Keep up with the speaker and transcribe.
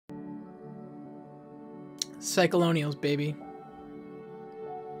Psycholonials, baby.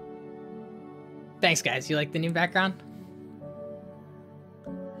 Thanks, guys. You like the new background?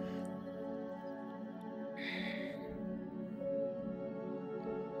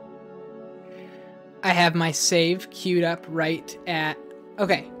 I have my save queued up right at...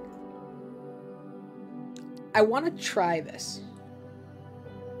 Okay. I want to try this.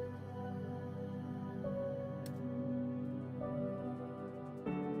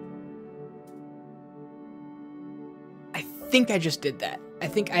 I think I just did that. I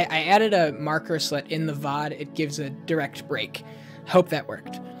think I added a marker so that in the VOD it gives a direct break. Hope that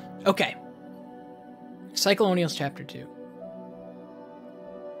worked. Okay. Psycholonials Chapter 2.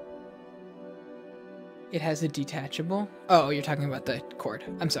 It has a detachable... Oh, you're talking about the cord.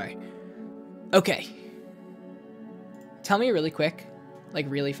 I'm sorry. Okay. Tell me really quick, like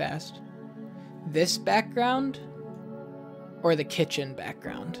really fast. This background or the kitchen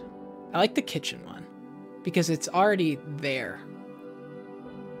background? I like the kitchen one because it's already there.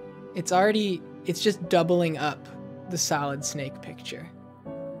 It's just doubling up the solid snake picture.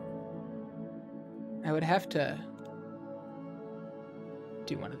 I would have to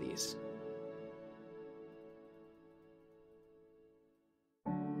do one of these.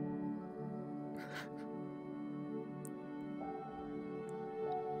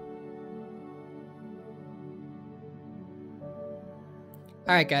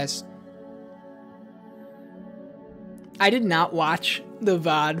 Alright, guys. I did not watch the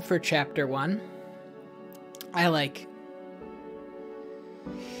VOD for Chapter 1.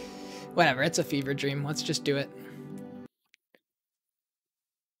 Whatever, it's a fever dream. Let's just do it.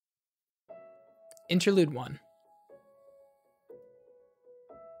 Interlude 1.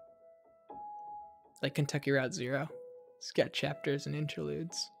 Like Kentucky Route Zero. It's got chapters and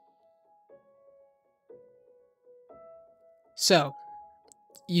interludes. So,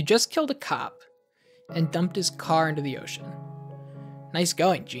 you just killed a cop and dumped his car into the ocean. Nice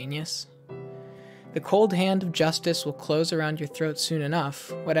going, genius. The cold hand of justice will close around your throat soon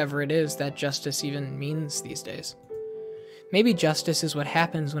enough, whatever it is that justice even means these days. Maybe justice is what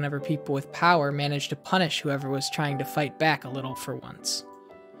happens whenever people with power manage to punish whoever was trying to fight back a little for once.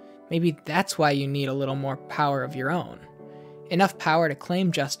 Maybe that's why you need a little more power of your own. Enough power to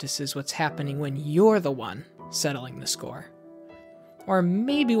claim justice is what's happening when you're the one settling the score. Or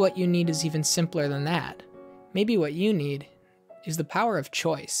maybe what you need is even simpler than that. Maybe what you need is the power of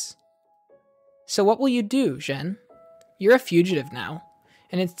choice. So what will you do, Zhen? You're a fugitive now,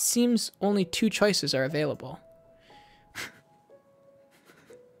 and it seems only 2 choices are available.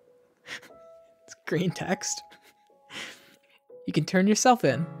 It's green text. You can turn yourself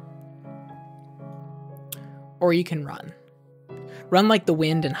in, or you can run. Run like the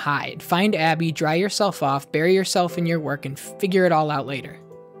wind and hide. Find Abby, dry yourself off, bury yourself in your work, and figure it all out later.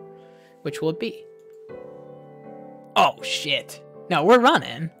 Which will it be? Oh, shit. No, we're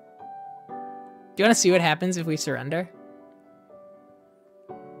running. Do you want to see what happens if we surrender?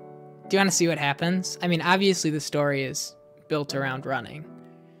 Do you want to see what happens? I mean, obviously the story is built around running.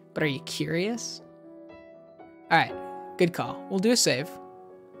 But are you curious? Alright, good call. We'll do a save.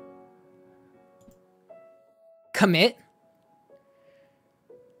 Commit.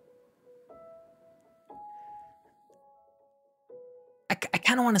 I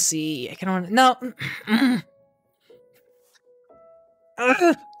kind of want to see. I kind of want to...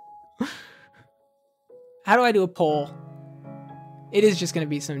 No. How do I do a poll? It is just going to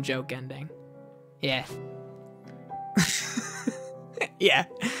be some joke ending. Yeah. Yeah.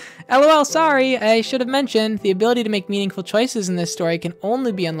 LOL, sorry. I should have mentioned the ability to make meaningful choices in this story can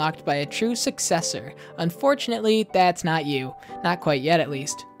only be unlocked by a true successor. Unfortunately, that's not you. Not quite yet, at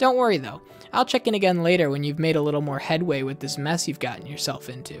least. Don't worry, though. I'll check in again later when you've made a little more headway with this mess you've gotten yourself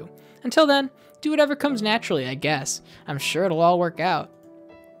into. Until then, do whatever comes naturally, I guess. I'm sure it'll all work out.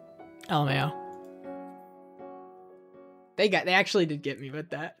 LMAO. They actually did get me with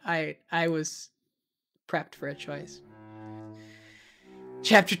that. I was prepped for a choice.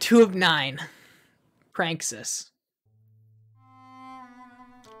 Chapter 2 of 9. Pranxis.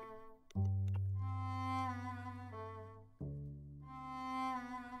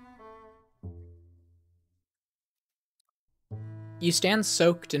 You stand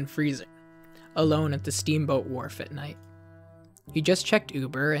soaked and freezing, alone at the steamboat wharf at night. You just checked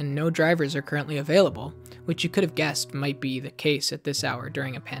Uber and no drivers are currently available, which you could have guessed might be the case at this hour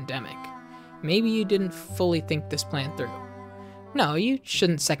during a pandemic. Maybe you didn't fully think this plan through. No, you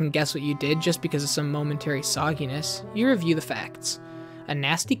shouldn't second guess what you did just because of some momentary sogginess. You review the facts. A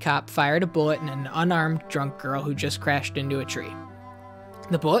nasty cop fired a bullet at an unarmed drunk girl who just crashed into a tree.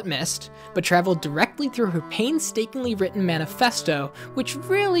 The bullet missed, but traveled directly through her painstakingly written manifesto, which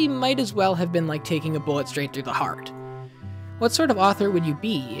really might as well have been like taking a bullet straight through the heart. What sort of author would you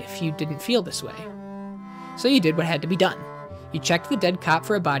be if you didn't feel this way? So you did what had to be done. You checked the dead cop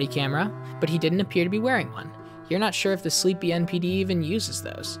for a body camera, but he didn't appear to be wearing one. You're not sure if the sleepy NPD even uses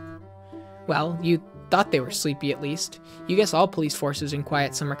those. Well, you thought they were sleepy at least. You guess all police forces in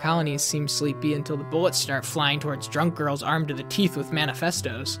quiet summer colonies seem sleepy until the bullets start flying towards drunk girls armed to the teeth with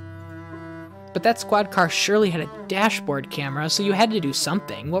manifestos. But that squad car surely had a dashboard camera, so you had to do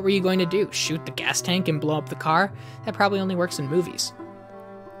something. What were you going to do? Shoot the gas tank and blow up the car? That probably only works in movies.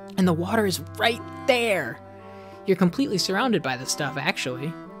 And the water is right there! You're completely surrounded by this stuff,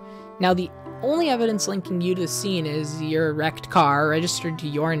 actually. Now, the only evidence linking you to the scene is your wrecked car, registered to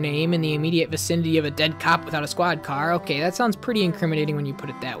your name in the immediate vicinity of a dead cop without a squad car. Okay, that sounds pretty incriminating when you put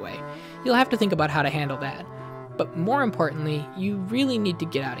it that way. You'll have to think about how to handle that. But more importantly, you really need to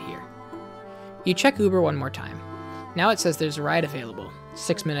get out of here. You check Uber one more time. Now it says there's a ride available,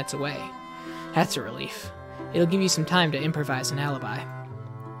 6 minutes away. That's a relief. It'll give you some time to improvise an alibi.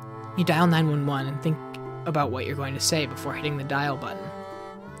 You dial 911 and think about what you're going to say before hitting the dial button.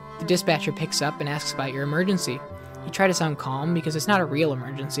 The dispatcher picks up and asks about your emergency. You try to sound calm because it's not a real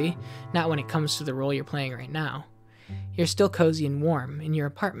emergency, not when it comes to the role you're playing right now. You're still cozy and warm in your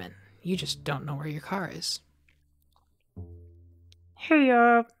apartment. You just don't know where your car is. Hey,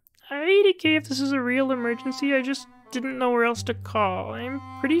 IDK if this is a real emergency, I just didn't know where else to call. I'm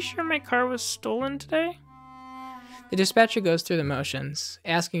pretty sure my car was stolen today. The dispatcher goes through the motions,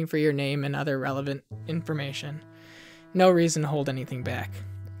 asking for your name and other relevant information. No reason to hold anything back.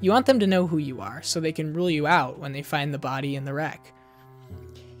 You want them to know who you are, so they can rule you out when they find the body in the wreck.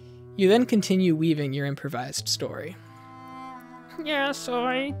 You then continue weaving your improvised story. Yeah, so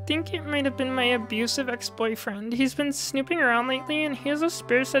I think it might have been my abusive ex-boyfriend. He's been snooping around lately and he has a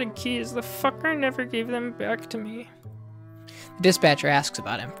spare set of keys. The fucker never gave them back to me. The dispatcher asks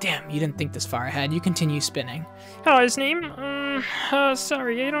about him. Damn, you didn't think this far ahead. You continue spinning. Oh, his name?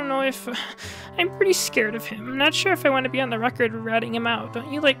 Sorry, I don't know if... I'm pretty scared of him. I'm not sure if I want to be on the record ratting him out.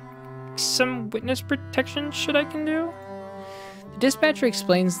 Don't you, some witness protection shit I can do? The dispatcher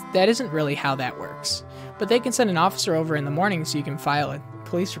explains that isn't really how that works, but they can send an officer over in the morning so you can file a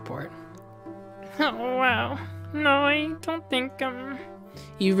police report. Oh, wow. No, I don't think,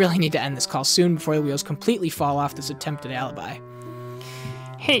 You really need to end this call soon before the wheels completely fall off this attempted alibi.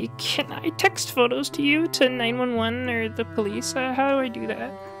 Hey, can I text photos to you, to 911 or the police? How do I do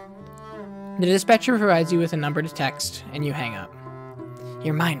that? The dispatcher provides you with a number to text, and you hang up.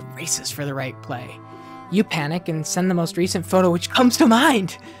 Your mind races for the right play. You panic and send the most recent photo which comes to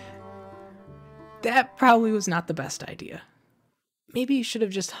mind! That probably was not the best idea. Maybe you should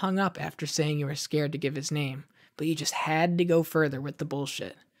have just hung up after saying you were scared to give his name, but you just had to go further with the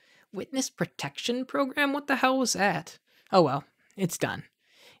bullshit. Witness protection program? What the hell was that? Oh well, it's done.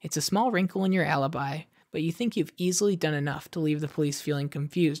 It's a small wrinkle in your alibi, but you think you've easily done enough to leave the police feeling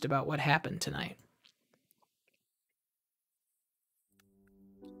confused about what happened tonight.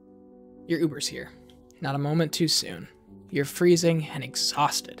 Your Uber's here. Not a moment too soon. You're freezing and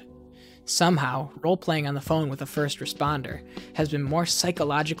exhausted. Somehow, role-playing on the phone with a first responder has been more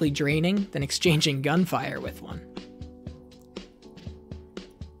psychologically draining than exchanging gunfire with one.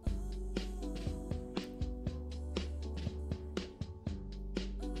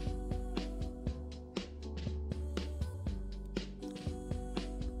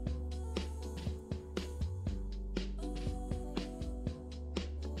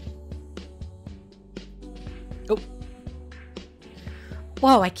 Oh.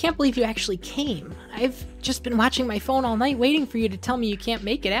 Whoa, I can't believe you actually came. I've just been watching my phone all night waiting for you to tell me you can't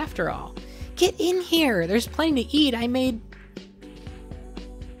make it after all. Get in here, there's plenty to eat. I made...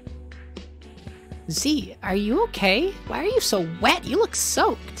 Z, are you okay? Why are you so wet? You look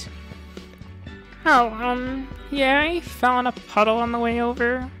soaked. Oh, yeah, I fell in a puddle on the way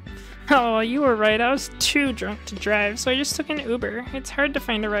over. Oh, you were right, I was too drunk to drive, so I just took an Uber. It's hard to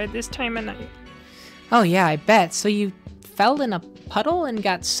find a ride this time of night. Oh yeah, I bet. So you fell in a puddle and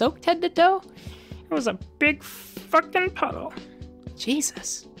got soaked head to toe? It was a big fucking puddle.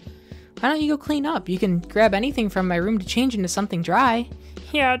 Jesus. Why don't you go clean up? You can grab anything from my room to change into something dry.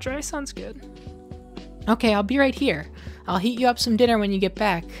 Yeah, dry sounds good. Okay, I'll be right here. I'll heat you up some dinner when you get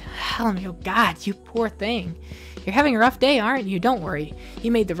back. Oh God, you poor thing. You're having a rough day, aren't you? Don't worry.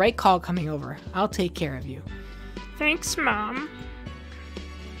 You made the right call coming over. I'll take care of you. Thanks, Mom.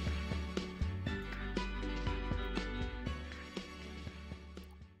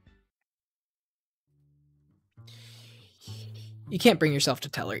 You can't bring yourself to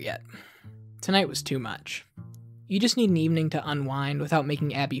tell her yet. Tonight was too much. You just need an evening to unwind without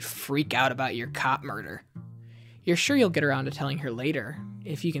making Abby freak out about your cop murder. You're sure you'll get around to telling her later,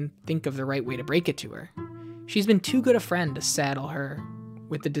 if you can think of the right way to break it to her. She's been too good a friend to saddle her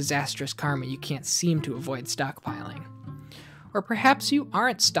with the disastrous karma you can't seem to avoid stockpiling. Or perhaps you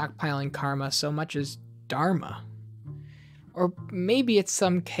aren't stockpiling karma so much as dharma. Or maybe it's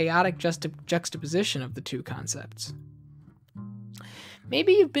some chaotic juxtaposition of the two concepts.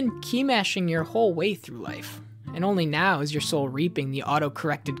 Maybe you've been key-mashing your whole way through life, and only now is your soul reaping the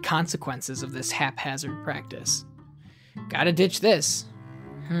auto-corrected consequences of this haphazard practice. Gotta ditch this.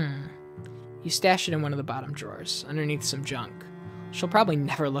 You stash it in one of the bottom drawers, underneath some junk. She'll probably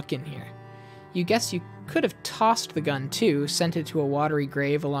never look in here. You guess you could have tossed the gun too, sent it to a watery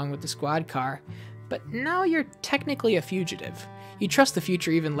grave along with the squad car, but now you're technically a fugitive. You trust the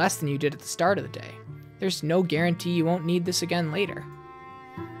future even less than you did at the start of the day. There's no guarantee you won't need this again later.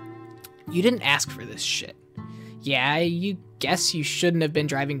 You didn't ask for this shit. Yeah, you guess you shouldn't have been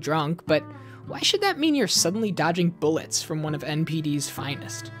driving drunk, but why should that mean you're suddenly dodging bullets from one of NPD's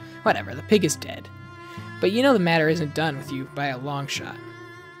finest? Whatever, the pig is dead. But you know the matter isn't done with you by a long shot.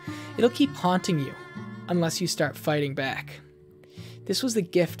 It'll keep haunting you, unless you start fighting back. This was the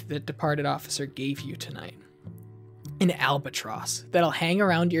gift that departed officer gave you tonight. An albatross that'll hang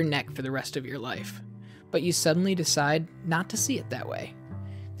around your neck for the rest of your life. But you suddenly decide not to see it that way.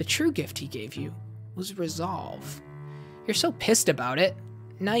 The true gift he gave you was resolve. You're so pissed about it,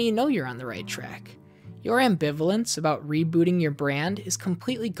 now you know you're on the right track. Your ambivalence about rebooting your brand is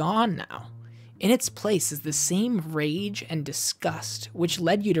completely gone now. In its place is the same rage and disgust which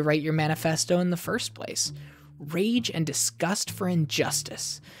led you to write your manifesto in the first place. Rage and disgust for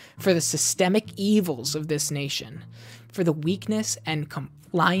injustice, for the systemic evils of this nation, for the weakness and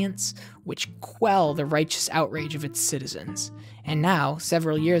compliance which quell the righteous outrage of its citizens. And now,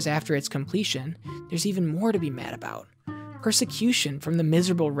 several years after its completion, there's even more to be mad about. Persecution from the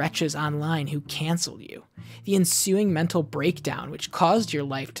miserable wretches online who canceled you. The ensuing mental breakdown which caused your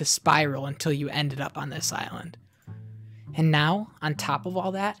life to spiral until you ended up on this island. And now, on top of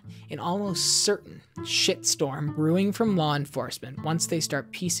all that, an almost certain shitstorm brewing from law enforcement once they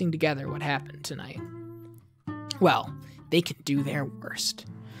start piecing together what happened tonight. Well, they can do their worst.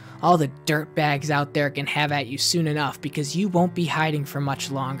 All the dirtbags out there can have at you soon enough because you won't be hiding for much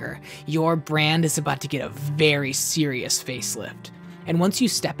longer. Your brand is about to get a very serious facelift. And once you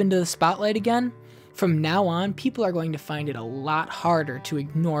step into the spotlight again, from now on, people are going to find it a lot harder to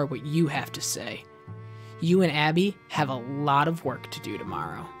ignore what you have to say. You and Abby have a lot of work to do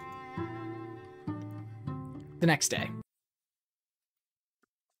tomorrow. The next day.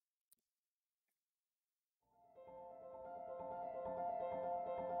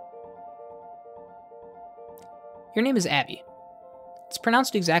 Your name is Abby. It's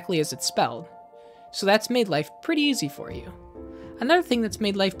pronounced exactly as it's spelled, so that's made life pretty easy for you. Another thing that's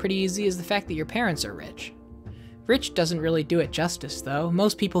made life pretty easy is the fact that your parents are rich. Rich doesn't really do it justice, though.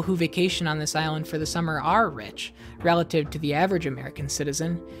 Most people who vacation on this island for the summer are rich, relative to the average American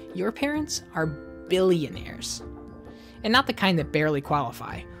citizen. Your parents are billionaires. And not the kind that barely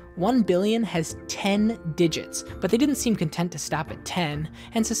qualify. 1 billion has 10 digits, but they didn't seem content to stop at 10,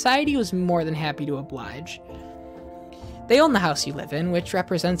 and society was more than happy to oblige. They own the house you live in, which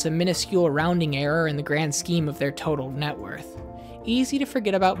represents a minuscule rounding error in the grand scheme of their total net worth. Easy to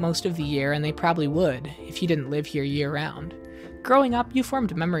forget about most of the year, and they probably would, if you didn't live here year-round. Growing up, you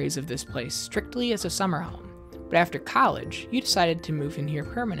formed memories of this place strictly as a summer home, but after college, you decided to move in here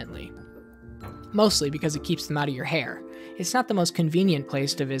permanently. Mostly because it keeps them out of your hair. It's not the most convenient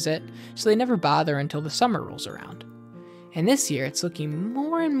place to visit, so they never bother until the summer rolls around. And this year, it's looking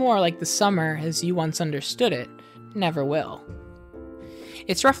more and more like the summer as you once understood it never will.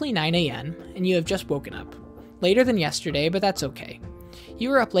 It's roughly 9 a.m., and you have just woken up. Later than yesterday, but that's okay.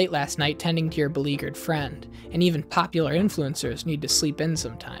 You were up late last night tending to your beleaguered friend, and even popular influencers need to sleep in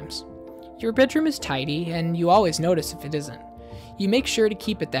sometimes. Your bedroom is tidy, and you always notice if it isn't. You make sure to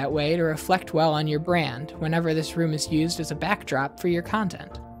keep it that way to reflect well on your brand whenever this room is used as a backdrop for your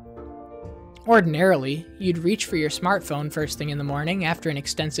content. Ordinarily, you'd reach for your smartphone first thing in the morning after an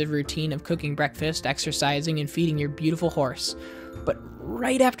extensive routine of cooking breakfast, exercising, and feeding your beautiful horse. But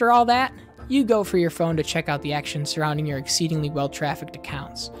right after all that, you go for your phone to check out the action surrounding your exceedingly well-trafficked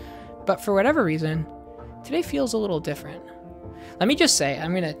accounts. But for whatever reason, today feels a little different. Let me just say,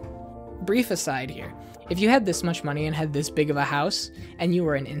 I'm gonna brief aside here. If you had this much money and had this big of a house, and you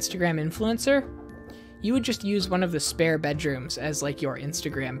were an Instagram influencer, you would just use one of the spare bedrooms as like your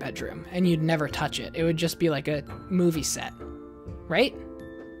Instagram bedroom, and you'd never touch it. It would just be like a movie set, right?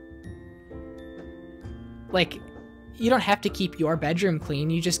 Like, you don't have to keep your bedroom clean,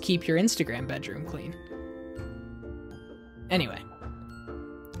 you just keep your Instagram bedroom clean. Anyway,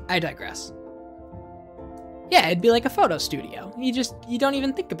 I digress. Yeah, it'd be like a photo studio. You don't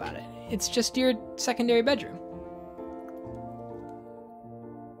even think about it. It's just your secondary bedroom.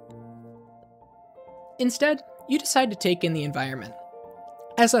 Instead, you decide to take in the environment.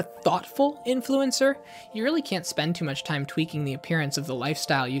 As a thoughtful influencer, you really can't spend too much time tweaking the appearance of the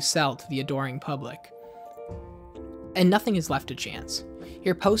lifestyle you sell to the adoring public. And nothing is left to chance.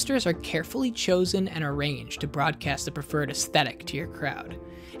 Your posters are carefully chosen and arranged to broadcast the preferred aesthetic to your crowd.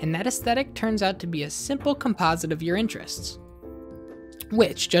 And that aesthetic turns out to be a simple composite of your interests.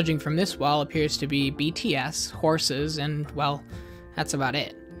 Which, judging from this wall, appears to be BTS, horses, and, well, that's about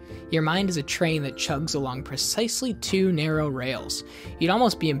it. Your mind is a train that chugs along precisely 2 narrow rails. You'd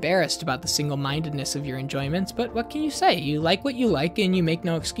almost be embarrassed about the single-mindedness of your enjoyments, but what can you say? You like what you like and you make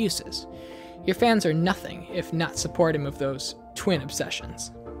no excuses. Your fans are nothing if not supportive of those twin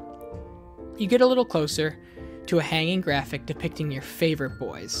obsessions. You get a little closer to a hanging graphic depicting your favorite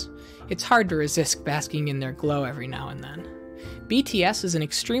boys. It's hard to resist basking in their glow every now and then. BTS is an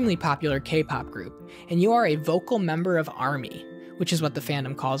extremely popular K-pop group, and you are a vocal member of ARMY, which is what the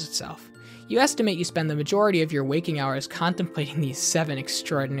fandom calls itself. You estimate you spend the majority of your waking hours contemplating these 7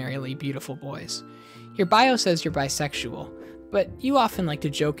 extraordinarily beautiful boys. Your bio says you're bisexual, but you often like to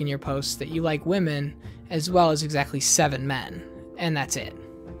joke in your posts that you like women as well as exactly 7 men, and that's it.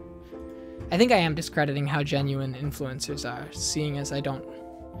 I think I am discrediting how genuine influencers are, seeing as I'm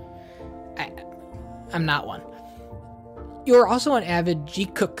not one. You're also an avid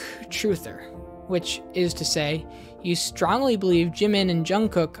Jikook truther, which is to say, you strongly believe Jimin and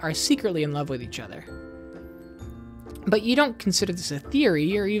Jungkook are secretly in love with each other. But you don't consider this a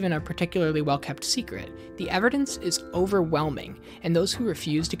theory or even a particularly well-kept secret. The evidence is overwhelming, and those who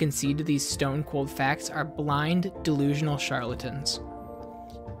refuse to concede to these stone-cold facts are blind, delusional charlatans.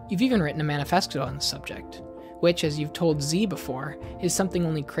 You've even written a manifesto on the subject, which, as you've told Z before, is something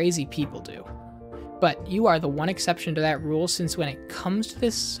only crazy people do. But you are the one exception to that rule, since when it comes to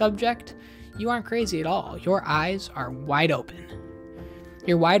this subject, you aren't crazy at all. Your eyes are wide open.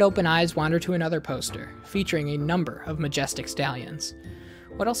 Your wide open eyes wander to another poster, featuring a number of majestic stallions.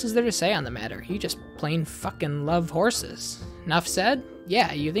 What else is there to say on the matter? You just plain fucking love horses. Enough said?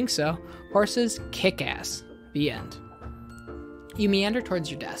 Yeah, you think so. Horses kick ass. The end. You meander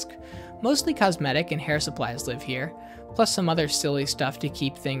towards your desk. Mostly cosmetic and hair supplies live here, plus some other silly stuff to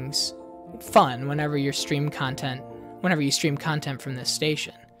keep things fun whenever you stream content from this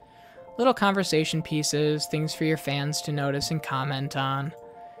station. Little conversation pieces, things for your fans to notice and comment on.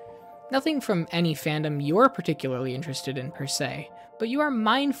 Nothing from any fandom you're particularly interested in per se, but you are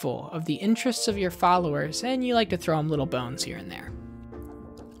mindful of the interests of your followers and you like to throw them little bones here and there.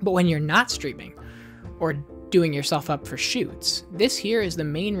 But when you're not streaming, or doing yourself up for shoots, this here is the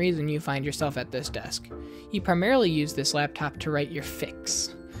main reason you find yourself at this desk. You primarily use this laptop to write your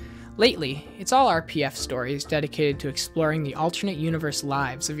fics. Lately, it's all RPF stories dedicated to exploring the alternate universe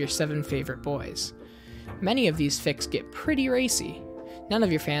lives of your 7 favorite boys. Many of these fics get pretty racy. None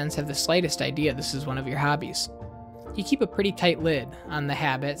of your fans have the slightest idea this is one of your hobbies. You keep a pretty tight lid on the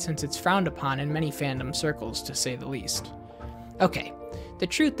habit since it's frowned upon in many fandom circles, to say the least. Okay, the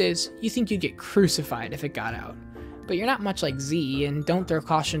truth is, you think you'd get crucified if it got out. But you're not much like Z, and don't throw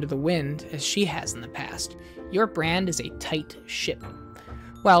caution to the wind as she has in the past. Your brand is a tight ship.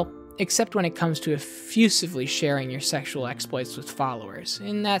 Well, except when it comes to effusively sharing your sexual exploits with followers.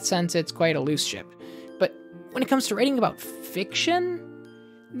 In that sense, it's quite a loose ship. But when it comes to writing about fiction,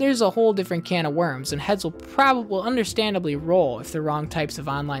 there's a whole different can of worms, and heads will understandably roll if the wrong types of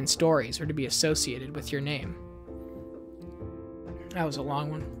online stories are to be associated with your name. That was a long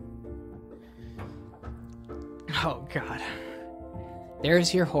one. Oh god.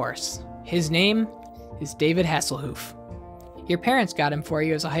 There's your horse. His name is David Hasselhoff. Your parents got him for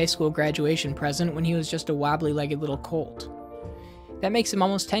you as a high school graduation present when he was just a wobbly-legged little colt. That makes him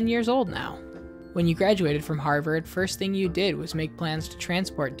almost 10 years old now. When you graduated from Harvard, first thing you did was make plans to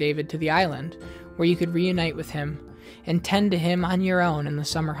transport David to the island, where you could reunite with him and tend to him on your own in the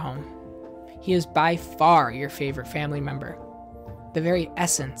summer home. He is by far your favorite family member, the very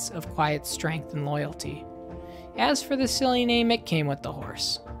essence of quiet strength and loyalty. As for the silly name, it came with the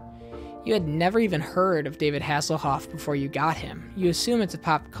horse. You had never even heard of David Hasselhoff before you got him. You assume it's a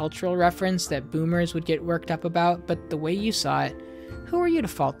pop cultural reference that boomers would get worked up about, but the way you saw it, who are you to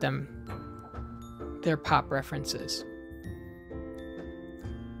fault them their pop references?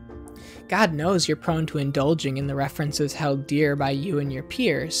 God knows you're prone to indulging in the references held dear by you and your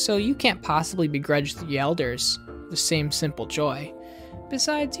peers, so you can't possibly begrudge the elders the same simple joy.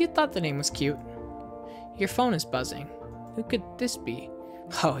 Besides, you thought the name was cute. Your phone is buzzing. Who could this be?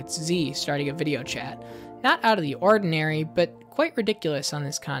 Oh, it's Z starting a video chat. Not out of the ordinary, but quite ridiculous on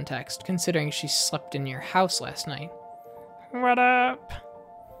this context, considering she slept in your house last night. What up?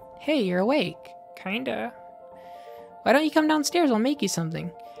 Hey, you're awake. Kinda. Why don't you come downstairs? I'll make you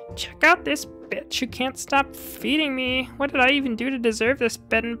something. Check out this bitch who can't stop feeding me. What did I even do to deserve this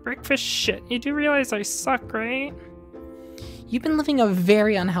bed and breakfast shit? You do realize I suck, right? You've been living a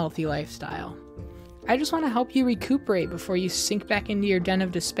very unhealthy lifestyle. I just want to help you recuperate before you sink back into your den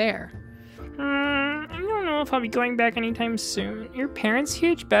of despair. I don't know if I'll be going back anytime soon. Your parents'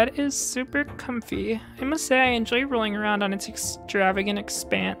 huge bed is super comfy. I must say I enjoy rolling around on its extravagant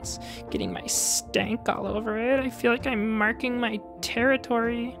expanse, getting my stank all over it. I feel like I'm marking my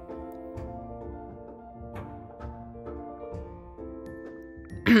territory.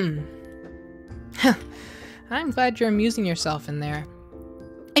 I'm glad you're amusing yourself in there.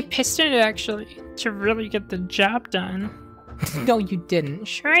 I pissed in it, actually, to really get the job done. No, you didn't.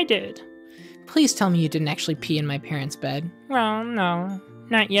 Sure I did. Please tell me you didn't actually pee in my parents' bed. Well, no.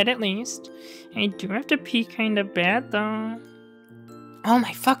 Not yet, at least. I do have to pee kind of bad, though. Oh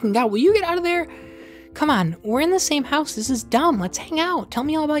my fucking god, will you get out of there? Come on, we're in the same house. This is dumb. Let's hang out. Tell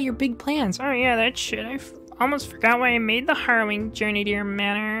me all about your big plans. Oh yeah, that shit. I almost forgot why I made the harrowing journey to your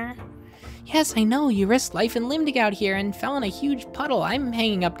manor. Yes, I know. You risked life and limb to get out here and fell in a huge puddle. I'm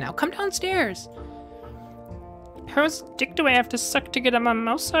hanging up now. Come downstairs. Whose dick do I have to suck to get a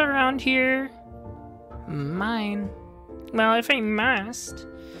mimosa around here? Mine. Well, if I must.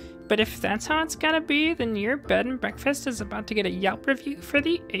 But if that's how it's gotta be, then your bed and breakfast is about to get a Yelp review for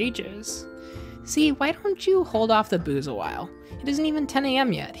the ages. See, why don't you hold off the booze a while? It isn't even 10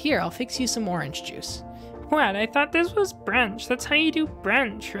 a.m. yet. Here, I'll fix you some orange juice. What? I thought this was brunch. That's how you do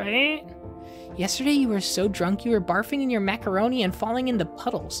brunch, right? Yesterday you were so drunk you were barfing in your macaroni and falling into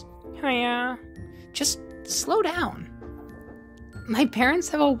puddles. Oh yeah? Just slow down. My parents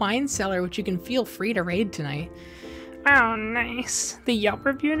have a wine cellar which you can feel free to raid tonight. Oh, nice. The Yelp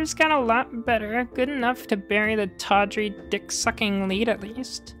review just got a lot better. Good enough to bury the tawdry, dick-sucking lead, at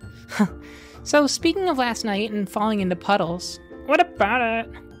least. So, speaking of last night and falling into puddles... What about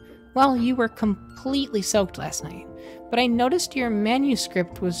it? Well, you were completely soaked last night, but I noticed your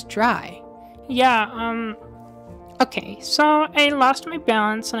manuscript was dry. Yeah, okay, so I lost my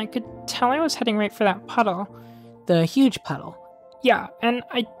balance and I could tell I was heading right for that puddle. The huge puddle. Yeah, and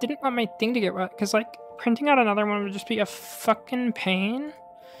I didn't want my thing to get wet, because, like, printing out another one would just be a fucking pain.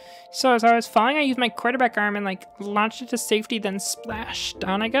 So as I was falling, I used my quarterback arm and, like, launched it to safety, then splash,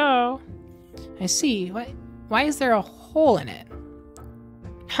 down I go. I see. Why is there a hole in it?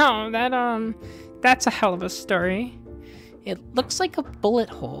 Oh, that's a hell of a story. It looks like a bullet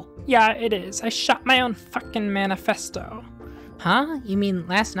hole. Yeah, it is. I shot my own fucking manifesto. Huh? You mean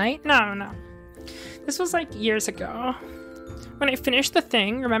last night? No. This was like years ago. When I finished the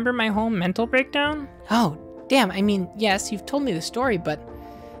thing, remember my whole mental breakdown? Oh, damn. I mean, yes, you've told me the story, but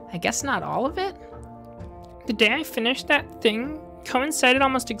I guess not all of it? The day I finished that thing coincided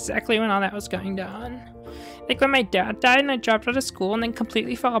almost exactly when all that was going down. Like when my dad died and I dropped out of school and then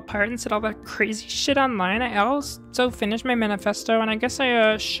completely fell apart and said all that crazy shit online, I also finished my manifesto and I guess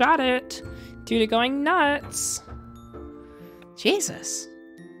I shot it due to going nuts. Jesus.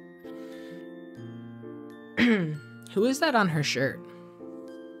 Who is that on her shirt?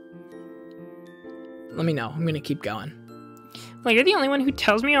 Let me know. I'm gonna keep going. Well, you're the only one who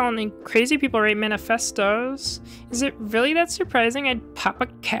tells me only crazy people write manifestos. Is it really that surprising I'd pop a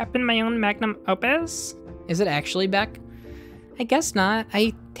cap in my own magnum opus? Is it actually Beck? I guess not.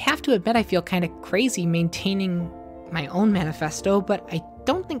 I have to admit I feel kind of crazy maintaining my own manifesto, but I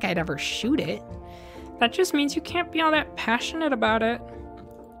don't think I'd ever shoot it. That just means you can't be all that passionate about it.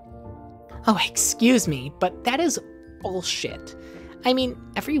 Oh, excuse me, but that is bullshit. I mean,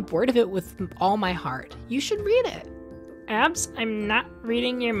 every word of it with all my heart. You should read it. Abs, I'm not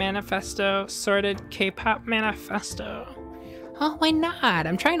reading your manifesto, sordid K-pop manifesto. Oh, why not?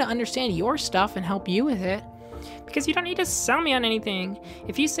 I'm trying to understand your stuff and help you with it. Because you don't need to sell me on anything.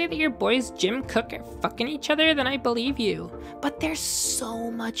 If you say that your boys Jim Cook are fucking each other, then I believe you. But there's so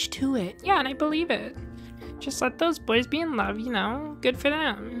much to it. Yeah, and I believe it. Just let those boys be in love, you know? Good for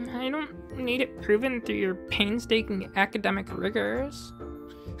them. I don't need it proven through your painstaking academic rigors.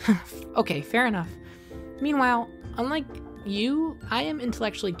 Okay, fair enough. Meanwhile, unlike you, I am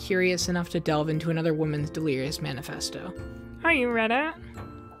intellectually curious enough to delve into another woman's delirious manifesto. Oh, you read it?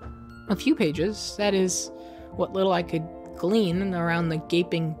 A few pages. That is what little I could glean around the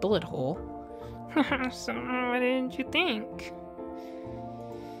gaping bullet hole. So, what did you think?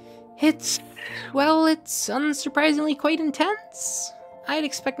 It's unsurprisingly quite intense. I'd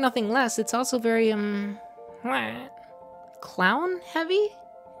expect nothing less. It's also very, What? clown heavy?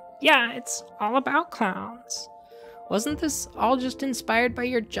 Yeah, it's all about clowns. Wasn't this all just inspired by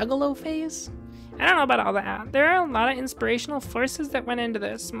your juggalo phase? I don't know about all that. There are a lot of inspirational forces that went into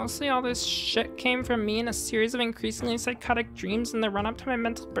this. Mostly all this shit came from me in a series of increasingly psychotic dreams in the run-up to my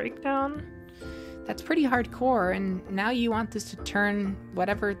mental breakdown. That's pretty hardcore, and now you want this to turn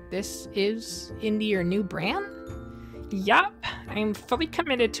whatever this is into your new brand? Yup, I'm fully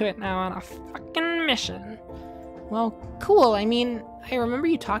committed to it now on a fucking mission. Well, cool. I mean, I remember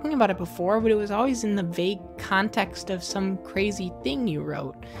you talking about it before, but it was always in the vague context of some crazy thing you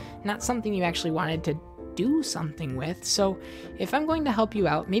wrote, not something you actually wanted to do something with. So if I'm going to help you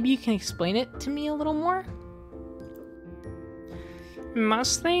out, maybe you can explain it to me a little more?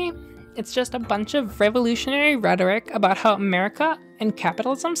 Mostly, it's just a bunch of revolutionary rhetoric about how America and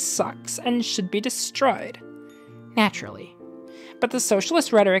capitalism sucks and should be destroyed. Naturally. But the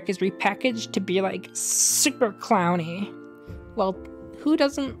socialist rhetoric is repackaged to be like super clowny. Well, who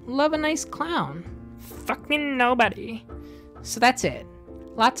doesn't love a nice clown? Fucking nobody. So that's it.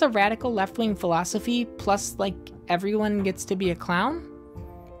 Lots of radical left-wing philosophy, plus like everyone gets to be a clown?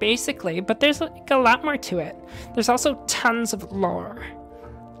 Basically, but there's like a lot more to it. There's also tons of lore.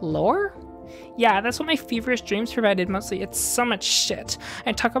 Lore? Yeah, that's what my feverish dreams provided mostly. It's so much shit.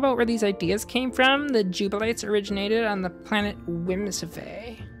 I talk about where these ideas came from. The Jubilites originated on the planet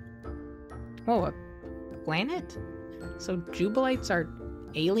Whimsify. Whoa, a planet? So Jubilites are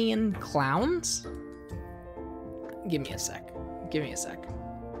alien clowns? Give me a sec.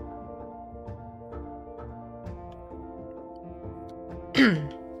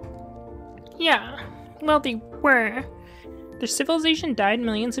 Yeah, well, they were. Their civilization died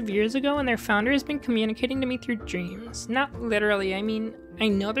millions of years ago, and their founder has been communicating to me through dreams. Not literally, I mean, I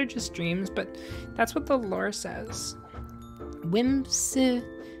know they're just dreams, but that's what the lore says. Whimsify.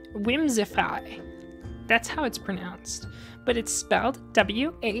 That's how it's pronounced. But it's spelled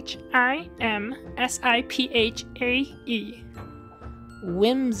W-H-I-M-S-I-P-H-A-E.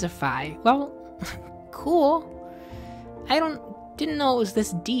 Whimsify. Well, cool. Didn't know it was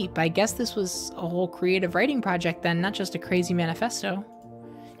this deep. I guess this was a whole creative writing project then, not just a crazy manifesto.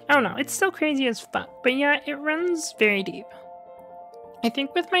 I don't know, it's still crazy as fuck, but yeah, it runs very deep. I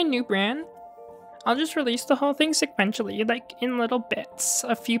think with my new brand, I'll just release the whole thing sequentially, like in little bits,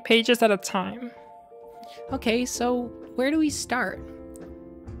 a few pages at a time. Okay, so where do we start?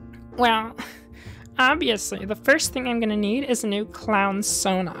 Well, obviously, the first thing I'm gonna need is a new clown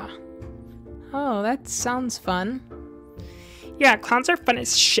sona. Oh, that sounds fun. Yeah, clowns are fun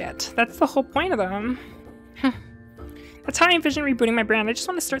as shit. That's the whole point of them. That's how I envision rebooting my brand. I just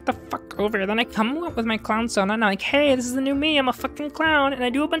want to start the fuck over. Then I come up with my clown sona and I'm like, hey, this is the new me. I'm a fucking clown. And I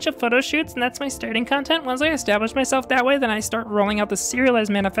do a bunch of photo shoots and that's my starting content. Once I establish myself that way, then I start rolling out the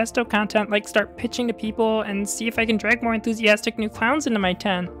serialized manifesto content, like start pitching to people and see if I can drag more enthusiastic new clowns into my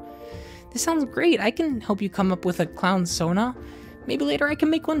tent. This sounds great. I can help you come up with a clown sona. Maybe later I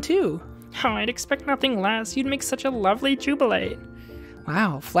can make one too. Oh, I'd expect nothing less. You'd make such a lovely jubilate.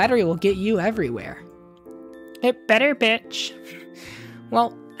 Wow, flattery will get you everywhere. It better, bitch.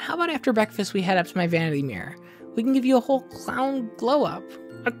 Well, how about after breakfast we head up to my vanity mirror? We can give you a whole clown glow up.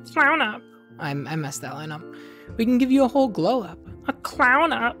 A clown up? I messed that line up. We can give you a whole glow up. A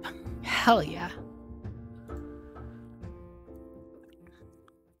clown up? Hell yeah.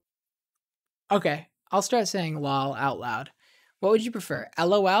 Okay, I'll start saying lol out loud. What would you prefer,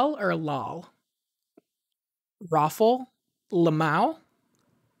 LOL or lol? Raffle? Lamau?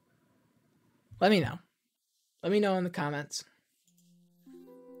 Let me know. Let me know in the comments.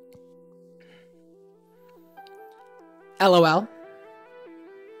 LOL.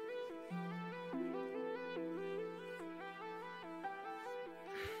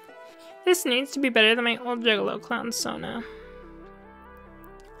 This needs to be better than my old Juggalo clown sona.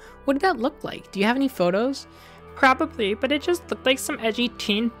 What did that look like? Do you have any photos? Probably, but it just looked like some edgy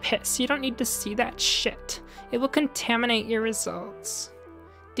teen piss. You don't need to see that shit. It will contaminate your results.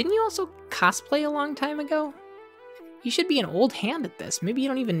 Didn't you also cosplay a long time ago? You should be an old hand at this. Maybe you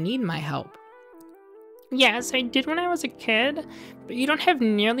don't even need my help. Yes, I did when I was a kid, but you don't have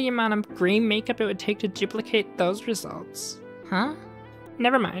nearly the amount of gray makeup it would take to duplicate those results. Huh?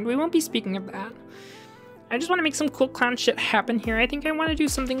 Never mind, we won't be speaking of that. I just want to make some cool clown shit happen here. I think I want to do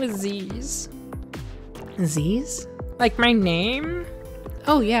something with Z's. Z's? Like my name?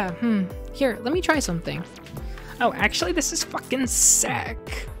 Oh yeah, Here, let me try something. Oh, actually, this is fucking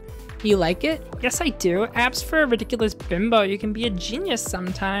sick. You like it? Yes, I do. Apps for a ridiculous bimbo. You can be a genius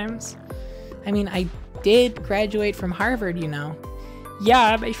sometimes. I mean, I did graduate from Harvard, you know.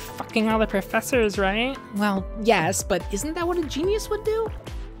 Yeah, by fucking all the professors, right? Well, yes, but isn't that what a genius would do?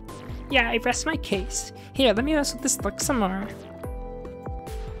 Yeah, I rest my case. Here, let me mess with this look some more.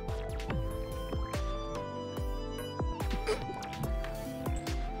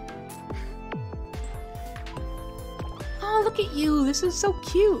 look at you. This is so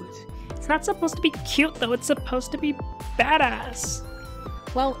cute. It's not supposed to be cute, though. It's supposed to be badass.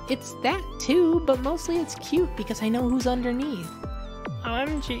 Well, it's that too, but mostly it's cute because I know who's underneath.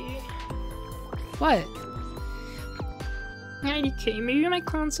 OMG. What? IDK, maybe my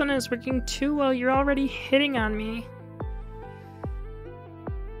clown sona is working too well. You're already hitting on me.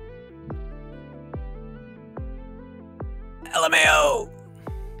 LMAO!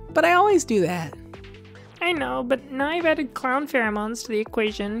 But I always do that. I know, but now I've added clown pheromones to the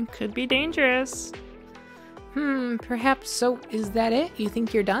equation. Could be dangerous. Perhaps. So is that it? You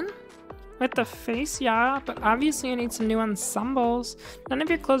think you're done? With the face, yeah, but obviously I need some new ensembles. None of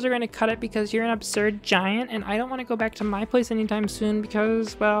your clothes are going to cut it because you're an absurd giant, and I don't want to go back to my place anytime soon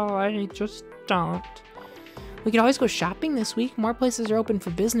because, well, I just don't. We could always go shopping this week. More places are open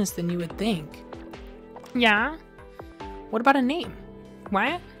for business than you would think. Yeah? What about a name?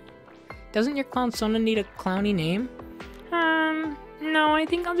 What? Doesn't your clown sona need a clowny name? No, I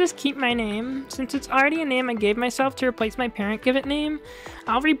think I'll just keep my name. Since it's already a name I gave myself to replace my parent give it name,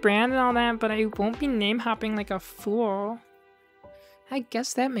 I'll rebrand and all that, but I won't be name hopping like a fool. I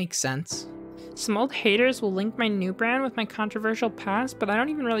guess that makes sense. Some old haters will link my new brand with my controversial past, but I don't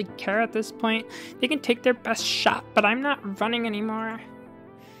even really care at this point. They can take their best shot, but I'm not running anymore.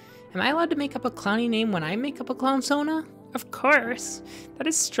 Am I allowed to make up a clowny name when I make up a clown sona? Of course. That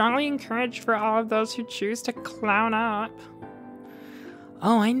is strongly encouraged for all of those who choose to clown up.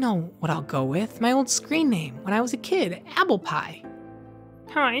 Oh, I know what I'll go with. My old screen name when I was a kid, Apple Pie.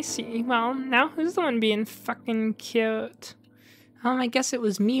 Oh, I see. Well, now who's the one being fucking cute? I guess it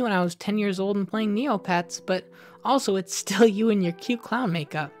was me when I was 10 years old and playing Neopets, but also it's still you in your cute clown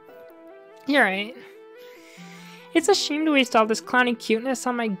makeup. You're right. It's a shame to waste all this clowny cuteness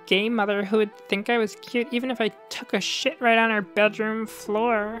on my gay mother who would think I was cute even if I took a shit right on her bedroom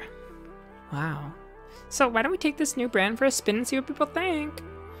floor. Wow. So why don't we take this new brand for a spin and see what people think?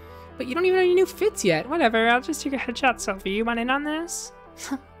 But you don't even have any new fits yet. Whatever, I'll just take a headshot selfie. You want in on this?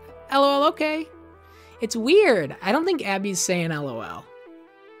 LOL, okay. It's weird. I don't think Abby's saying LOL.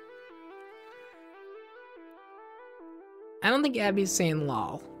 I don't think Abby's saying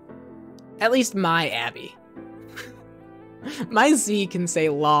lol. At least my Abby. My Z can say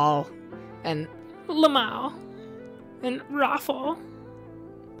lol and lamau and raffle.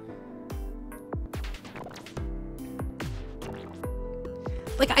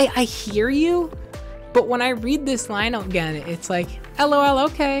 Like, I hear you, but when I read this line again, it's like, LOL,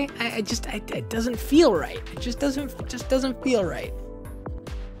 okay. It doesn't feel right. It just doesn't feel right.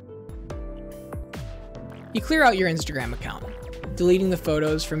 You clear out your Instagram account, deleting the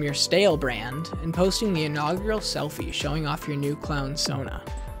photos from your stale brand and posting the inaugural selfie showing off your new clown sona.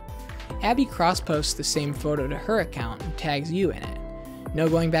 Abby cross-posts the same photo to her account and tags you in it. No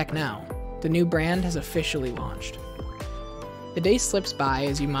going back now. The new brand has officially launched. The day slips by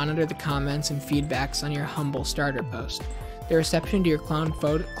as you monitor the comments and feedbacks on your humble starter post. The reception to your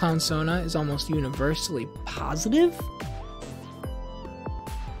clown sona is almost universally positive.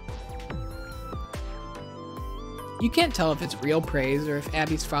 You can't tell if it's real praise or if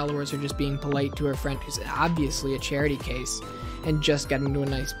Abby's followers are just being polite to her friend who's obviously a charity case and just got into a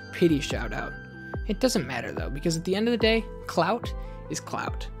nice pity shout out. It doesn't matter though, because at the end of the day, clout is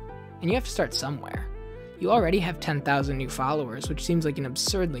clout. And you have to start somewhere. You already have 10,000 new followers, which seems like an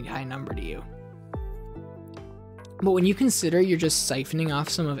absurdly high number to you. But when you consider you're just siphoning off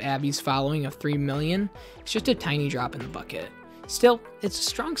some of Abby's following of 3 million, it's just a tiny drop in the bucket. Still, it's a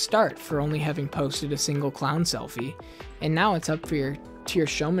strong start for only having posted a single clown selfie, and now it's up to your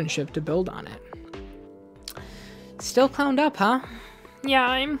showmanship to build on it. Still clowned up, huh? Yeah,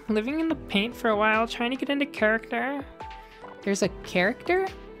 I'm living in the paint for a while, trying to get into character. There's a character?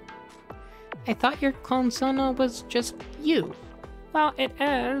 I thought your clown sona was just you. Well, it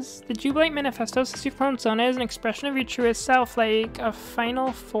is. The Jubilate Manifesto says your clown sona is an expression of your truest self, like a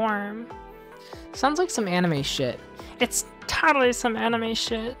final form. Sounds like some anime shit. It's totally some anime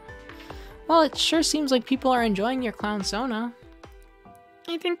shit. Well, it sure seems like people are enjoying your clown sona.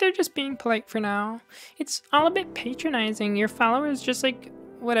 I think they're just being polite for now. It's all a bit patronizing. Your followers just like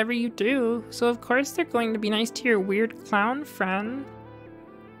whatever you do, so of course they're going to be nice to your weird clown friend.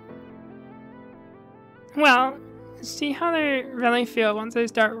 Well, see how they really feel once I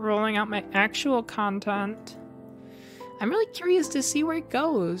start rolling out my actual content. I'm really curious to see where it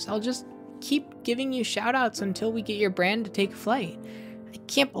goes. I'll just keep giving you shoutouts until we get your brand to take flight. I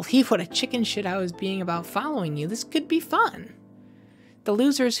can't believe what a chicken shit I was being about following you. This could be fun. The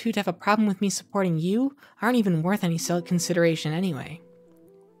losers who'd have a problem with me supporting you aren't even worth any consideration anyway.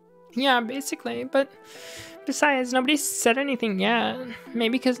 Yeah, basically, but besides, nobody's said anything yet.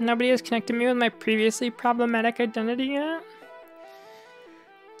 Maybe because nobody has connected me with my previously problematic identity yet?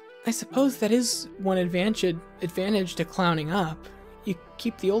 I suppose that is one advantage to clowning up. You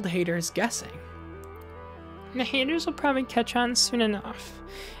keep the old haters guessing. The haters will probably catch on soon enough,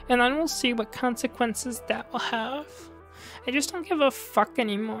 and then we'll see what consequences that will have. I just don't give a fuck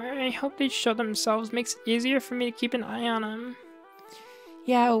anymore. I hope they show themselves. Makes it easier for me to keep an eye on them.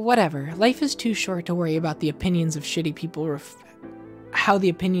 Yeah, whatever. Life is too short to worry about the opinions of shitty people how the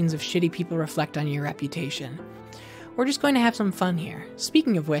opinions of shitty people reflect on your reputation. We're just going to have some fun here.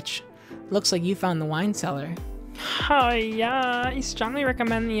 Speaking of which, looks like you found the wine cellar. Oh yeah, I strongly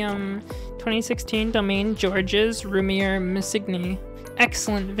recommend the 2016 Domaine Georges Rumier Missigny.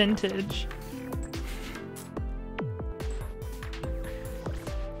 Excellent vintage.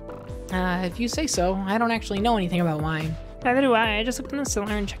 If you say so. I don't actually know anything about wine. Neither do I just looked in the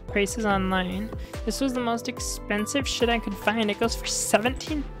cellar and checked prices online. This was the most expensive shit I could find. It goes for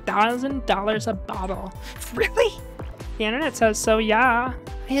 $17,000 a bottle. Really? The internet says so, yeah.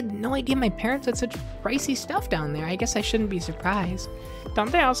 I had no idea my parents had such pricey stuff down there. I guess I shouldn't be surprised.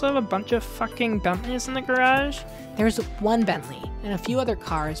 Don't they also have a bunch of fucking Bentleys in the garage? There's one Bentley and a few other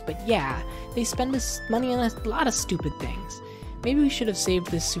cars, but yeah, they spend this money on a lot of stupid things. Maybe we should have saved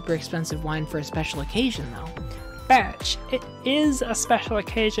this super expensive wine for a special occasion, though. Bitch, it is a special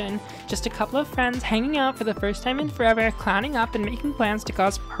occasion. Just a couple of friends hanging out for the first time in forever, clowning up and making plans to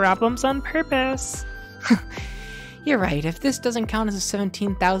cause problems on purpose. You're right. If this doesn't count as a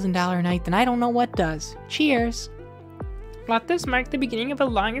 $17,000 night, then I don't know what does. Cheers. Let this mark the beginning of a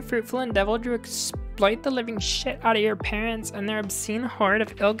long and fruitful endeavor to exploit the living shit out of your parents and their obscene hoard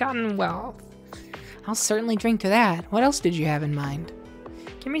of ill-gotten wealth. I'll certainly drink to that. What else did you have in mind?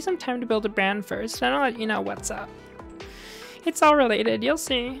 Give me some time to build a brand first, and I'll let you know what's up. It's all related, you'll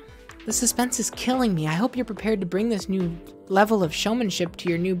see. The suspense is killing me. I hope you're prepared to bring this new level of showmanship to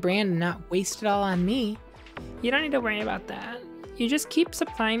your new brand and not waste it all on me. You don't need to worry about that. You just keep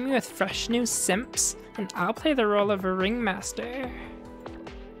supplying me with fresh new simps, and I'll play the role of a ringmaster.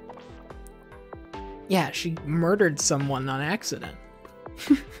 Yeah, she murdered someone on accident.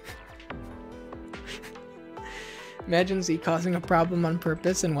 Imagine Z causing a problem on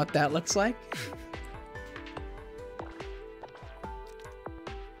purpose and what that looks like.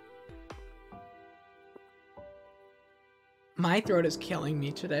 My throat is killing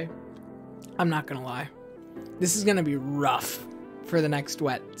me today. I'm not gonna lie. This is gonna be rough for the next,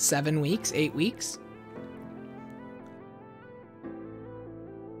 7 weeks, 8 weeks?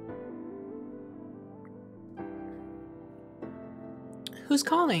 Who's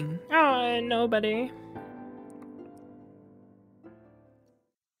calling? Oh, nobody.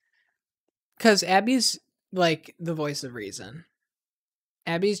 Because Abby's, like, the voice of reason.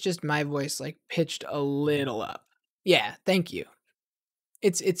 Abby's just my voice, like, pitched a little up. Yeah, thank you.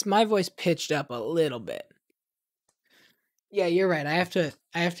 It's my voice pitched up a little bit. Yeah, you're right. I have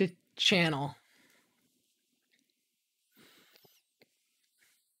to channel.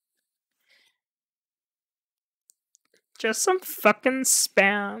 Just some fucking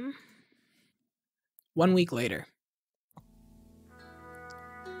spam. 1 week later.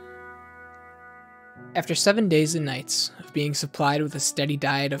 After 7 days and nights of being supplied with a steady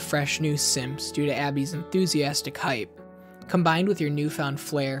diet of fresh new simps due to Abby's enthusiastic hype, combined with your newfound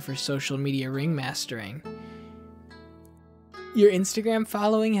flair for social media ringmastering, your Instagram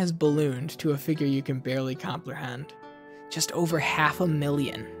following has ballooned to a figure you can barely comprehend. Just over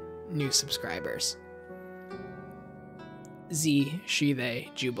 500,000 new subscribers. Z, she, they,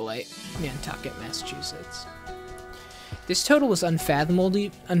 jubilate, Nantucket, Massachusetts. This total was unfathomable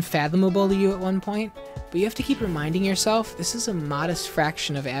to you at one point, but you have to keep reminding yourself this is a modest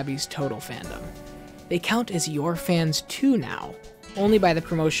fraction of Abby's total fandom. They count as your fans too now, only by the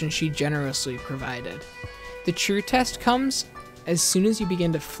promotion she generously provided. The true test comes as soon as you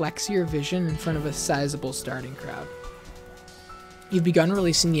begin to flex your vision in front of a sizable starting crowd. You've begun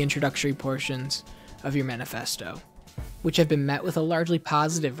releasing the introductory portions of your manifesto, which have been met with a largely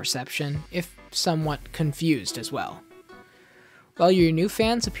positive reception, if somewhat confused as well. While your new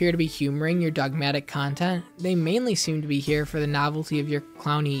fans appear to be humoring your dogmatic content, they mainly seem to be here for the novelty of your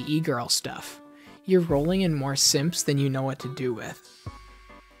clowny e-girl stuff. You're rolling in more simps than you know what to do with.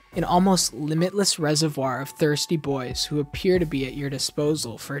 An almost limitless reservoir of thirsty boys who appear to be at your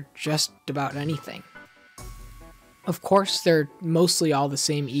disposal for just about anything. Of course, they're mostly all the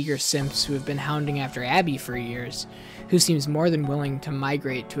same eager simps who have been hounding after Abby for years, who seems more than willing to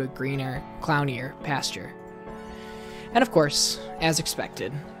migrate to a greener, clownier pasture. And of course, as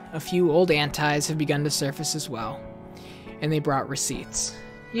expected, a few old antis have begun to surface as well, and they brought receipts.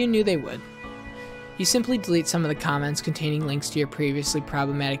 You knew they would. You simply delete some of the comments containing links to your previously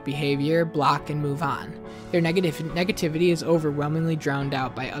problematic behavior, block, and move on. Their negativity is overwhelmingly drowned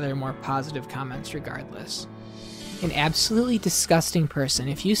out by other more positive comments regardless. An absolutely disgusting person.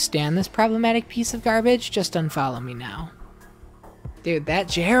 If you stand this problematic piece of garbage, just unfollow me now. Dude, that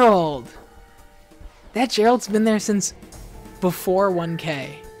Gerald! That Gerald's been there since before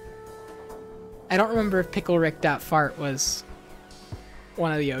 1K. I don't remember if PickleRick.fart was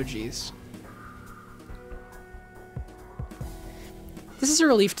one of the OGs. This is a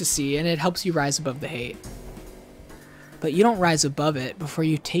relief to see, and it helps you rise above the hate. But you don't rise above it before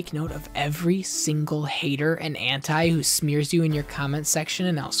you take note of every single hater and anti who smears you in your comment section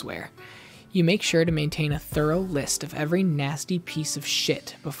and elsewhere. You make sure to maintain a thorough list of every nasty piece of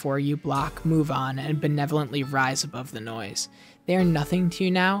shit before you block, move on, and benevolently rise above the noise. They are nothing to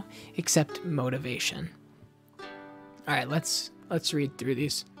you now except motivation. Alright, let's read through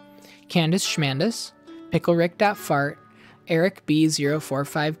these. Candace Schmandus, PickleRick.fart, Eric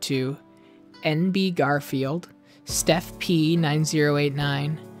B0452, NB Garfield, Steph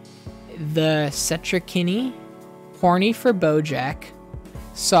P9089, The Cetrikini, Horny for Bojack,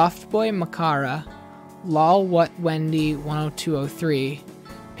 Softboy Makara, Lol What Wendy 10203,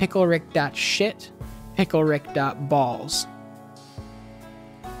 PickleRick.shit, PickleRick.balls.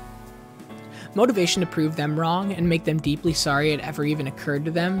 Motivation to prove them wrong and make them deeply sorry it ever even occurred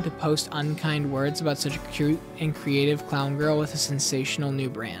to them to post unkind words about such a cute and creative clown girl with a sensational new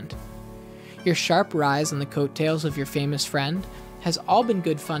brand. Your sharp rise on the coattails of your famous friend has all been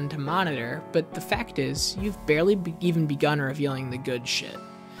good fun to monitor, but the fact is, you've barely even begun revealing the good shit.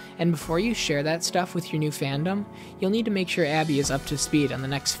 And before you share that stuff with your new fandom, you'll need to make sure Abby is up to speed on the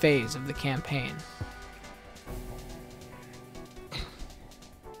next phase of the campaign.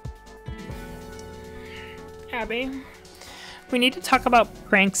 Abby, we need to talk about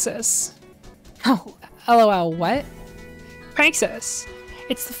Pranxis. Oh, lol, what? Pranxis.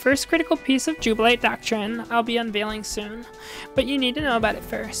 It's the first critical piece of Jubilate doctrine I'll be unveiling soon, but you need to know about it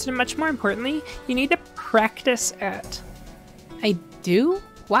first, and much more importantly, you need to practice it. I do?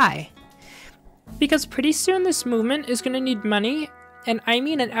 Why? Because pretty soon this movement is going to need money, and I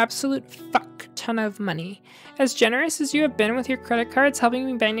mean an absolute fuck ton of money. As generous as you have been with your credit cards helping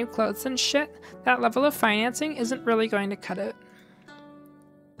me buy new clothes and shit, that level of financing isn't really going to cut it.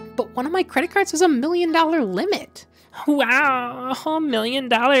 But one of my credit cards has $1 million limit. Wow, a whole $1 million,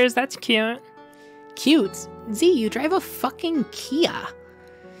 that's cute. Cute? Z, you drive a fucking Kia.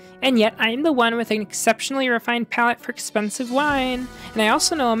 And yet I'm the one with an exceptionally refined palate for expensive wine. And I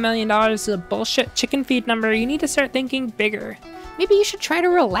also know $1 million is a bullshit chicken feed number. You need to start thinking bigger. Maybe you should try to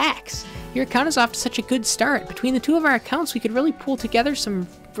relax. Your account is off to such a good start. Between the two of our accounts, we could really pull together some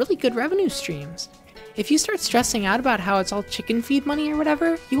really good revenue streams. If you start stressing out about how it's all chicken feed money or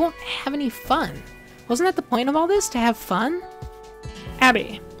whatever, you won't have any fun. Wasn't that the point of all this, to have fun?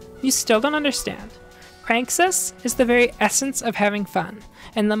 Abby, you still don't understand. Pranxis is the very essence of having fun.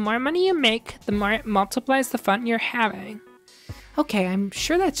 And the more money you make, the more it multiplies the fun you're having. Okay, I'm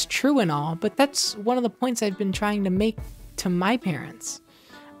sure that's true and all, but that's one of the points I've been trying to make to my parents.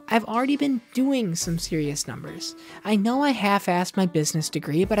 I've already been doing some serious numbers. I know I half-assed my business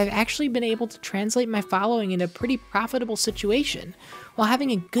degree, but I've actually been able to translate my following into a pretty profitable situation while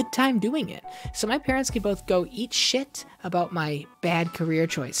having a good time doing it, so my parents can both go eat shit about my bad career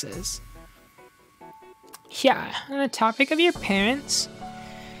choices. Yeah, on the topic of your parents,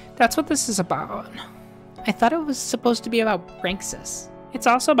 that's what this is about. I thought it was supposed to be about Pranxis. It's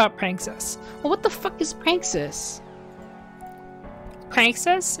also about Pranxis. Well, what the fuck is Pranxis?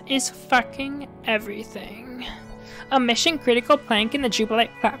 Pranxis is fucking everything. A mission-critical plank in the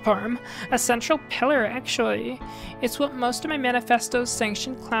Jubilate platform. A central pillar, actually. It's what most of my manifesto's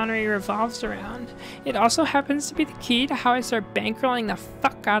sanctioned clownery revolves around. It also happens to be the key to how I start bankrolling the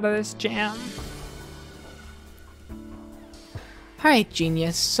fuck out of this jam. Alright,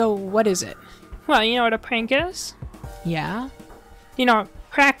 genius. So, what is it? Well, you know what a prank is? Yeah? You know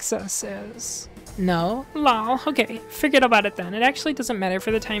what Pranxis is? No? Lol. Okay, forget about it then. It actually doesn't matter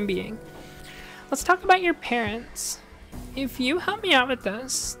for the time being. Let's talk about your parents. If you help me out with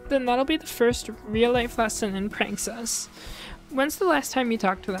this, then that'll be the first real-life lesson in Pranxis. When's the last time you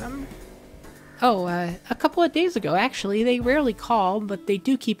talked to them? Oh, a couple of days ago, actually. They rarely call, but they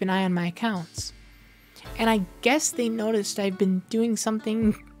do keep an eye on my accounts. And I guess they noticed I've been doing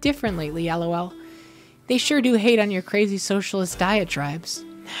something different lately, lol. They sure do hate on your crazy socialist diatribes.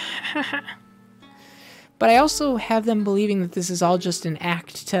 But I also have them believing that this is all just an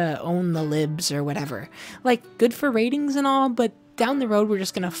act to own the libs or whatever. Like, good for ratings and all, but down the road we're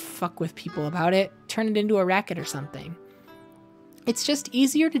just gonna fuck with people about it, turn it into a racket or something. It's just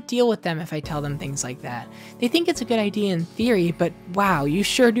easier to deal with them if I tell them things like that. They think it's a good idea in theory, but wow, you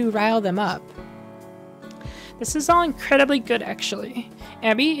sure do rile them up. This is all incredibly good, actually.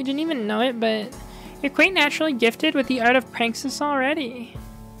 Abby, you didn't even know it, but you're quite naturally gifted with the art of Pranxis already.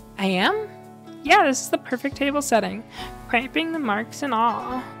 I am? Yeah, this is the perfect table setting. Cramping the marks and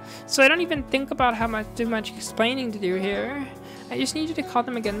all. So I don't even think about too much explaining to do here. I just need you to call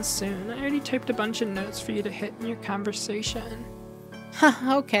them again soon. I already typed a bunch of notes for you to hit in your conversation.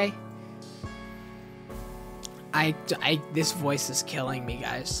 Huh, okay. This voice is killing me,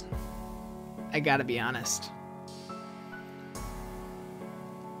 guys. I gotta be honest.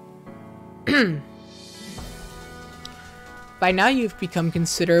 By now you've become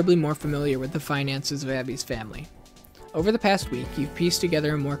considerably more familiar with the finances of Abby's family. Over the past week, you've pieced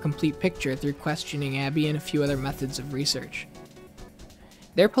together a more complete picture through questioning Abby and a few other methods of research.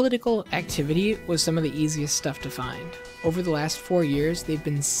 Their political activity was some of the easiest stuff to find. Over the last 4 years, they've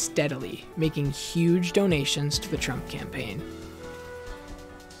been steadily making huge donations to the Trump campaign.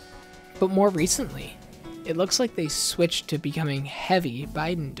 But more recently, it looks like they switched to becoming heavy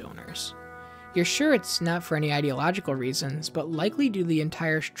Biden donors. You're sure it's not for any ideological reasons, but likely due to the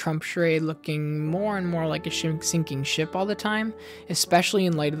entire Trump charade looking more and more like a sinking ship all the time, especially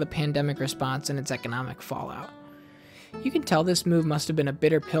in light of the pandemic response and its economic fallout. You can tell this move must have been a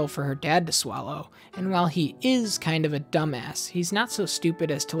bitter pill for her dad to swallow, and while he is kind of a dumbass, he's not so stupid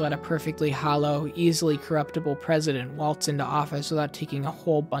as to let a perfectly hollow, easily corruptible president waltz into office without taking a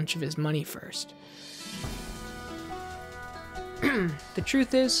whole bunch of his money first. The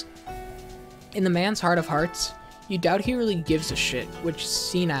truth is, in the man's heart of hearts, you doubt he really gives a shit which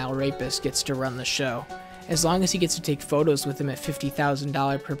senile rapist gets to run the show, as long as he gets to take photos with him at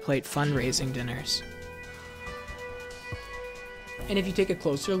 $50,000 per plate fundraising dinners. And if you take a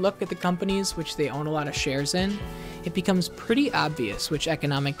closer look at the companies which they own a lot of shares in, it becomes pretty obvious which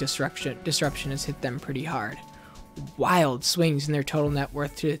economic disruption has hit them pretty hard. Wild swings in their total net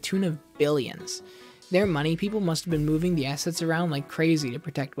worth to the tune of billions. Their money people must have been moving the assets around like crazy to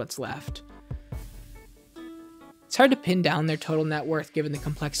protect what's left. It's hard to pin down their total net worth given the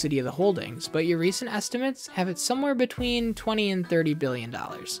complexity of the holdings, but your recent estimates have it somewhere between $20 and $30 billion.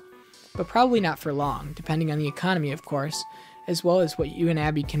 But probably not for long, depending on the economy, of course, as well as what you and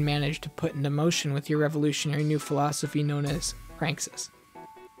Abby can manage to put into motion with your revolutionary new philosophy known as Pranxis.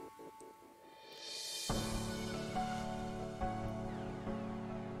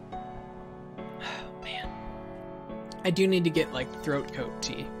 Oh, man. I do need to get, throat coat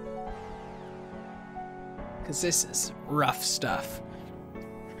tea. Because this is rough stuff.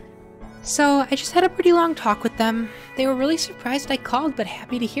 So, I just had a pretty long talk with them. They were really surprised I called, but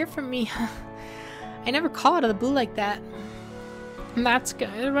happy to hear from me. I never call out of the blue like that. That's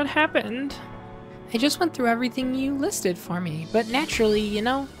good. What happened? I just went through everything you listed for me, but naturally,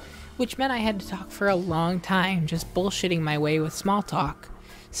 which meant I had to talk for a long time, just bullshitting my way with small talk.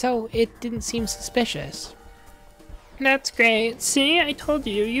 So, it didn't seem suspicious. That's great. See, I told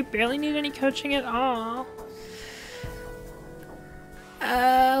you, you barely need any coaching at all.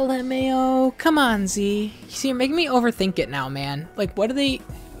 LMAO, come on, Z. You see, you're making me overthink it now, man. What do they...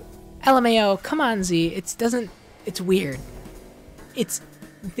 LMAO, come on, Z. It's weird. It's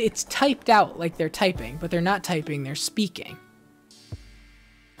typed out like they're typing, but they're not typing, they're speaking.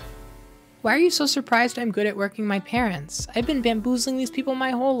 Why are you so surprised I'm good at working my parents? I've been bamboozling these people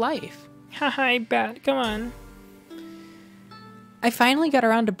my whole life. Haha, I bet. Come on. I finally got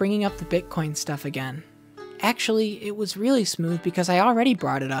around to bringing up the Bitcoin stuff again. Actually, it was really smooth because I already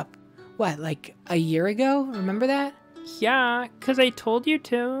brought it up. What, a year ago? Remember that? Yeah, 'cause I told you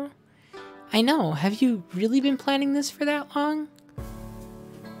to. I know. Have you really been planning this for that long?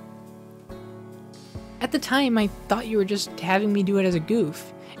 At the time, I thought you were just having me do it as a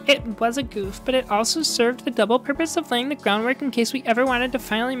goof. It was a goof, but it also served the double purpose of laying the groundwork in case we ever wanted to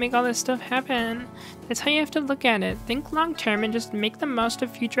finally make all this stuff happen. That's how you have to look at it. Think long term and just make the most of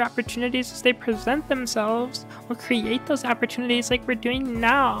future opportunities as they present themselves. We'll create those opportunities like we're doing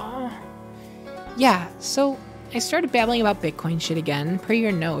now. Yeah, so I started babbling about Bitcoin shit again, per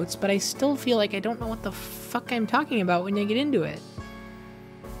your notes, but I still feel like I don't know what the fuck I'm talking about when I get into it.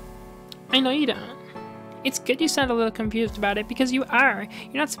 I know you don't. It's good you sound a little confused about it, because you are.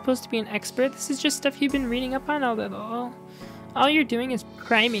 You're not supposed to be an expert. This is just stuff you've been reading up on a little. All you're doing is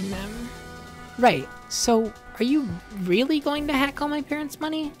priming them. Right. So, are you really going to hack all my parents'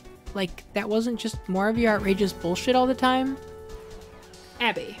 money? That wasn't just more of your outrageous bullshit all the time?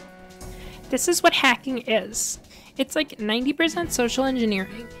 Abby, this is what hacking is. It's 90% social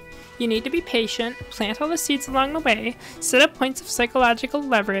engineering. You need to be patient, plant all the seeds along the way, set up points of psychological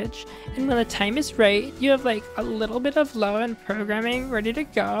leverage, and when the time is right, you have like a little bit of low-end programming ready to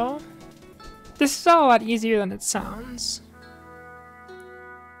go. This is all a lot easier than it sounds.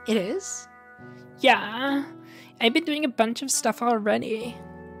 It is? Yeah, I've been doing a bunch of stuff already.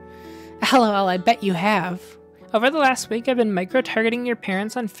 LOL, I bet you have. Over the last week, I've been micro-targeting your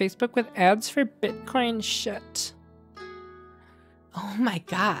parents on Facebook with ads for Bitcoin shit. Oh my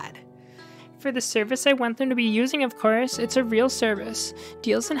god. For the service I want them to be using, of course, it's a real service.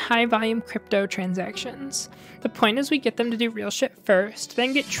 Deals in high-volume crypto transactions. The point is we get them to do real shit first,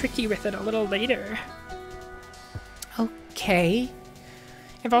 then get tricky with it a little later. Okay.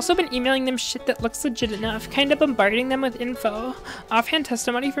 I've also been emailing them shit that looks legit enough, kinda bombarding them with info. Offhand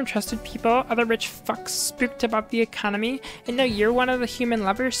testimony from trusted people, other rich fucks spooked about the economy, and now you're one of the human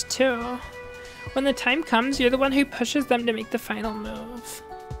lovers too. When the time comes, you're the one who pushes them to make the final move.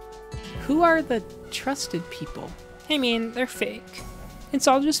 Who are the trusted people? I mean, they're fake. It's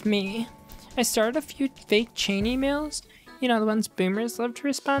all just me. I started a few fake chain emails. You know, the ones boomers love to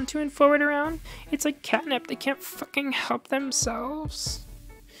respond to and forward around. It's like catnip, they can't fucking help themselves.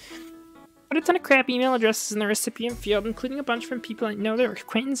 But a ton of crap email addresses in the recipient field, including a bunch from people I know they're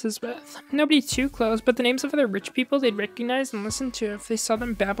acquaintances with. Nobody too close, but the names of other rich people they'd recognize and listen to if they saw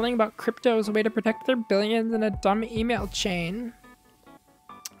them babbling about crypto as a way to protect their billions in a dumb email chain.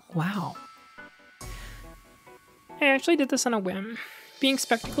 Wow. I actually did this on a whim. Being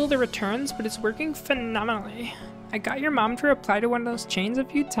skeptical of the returns, but it's working phenomenally. I got your mom to reply to one of those chains a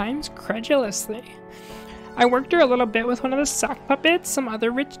few times, credulously. I worked her a little bit with one of the sock puppets, some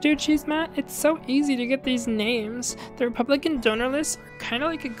other rich dude she's met. It's so easy to get these names. The Republican donor lists are kind of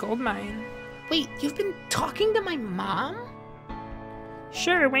like a gold mine. Wait, you've been talking to my mom?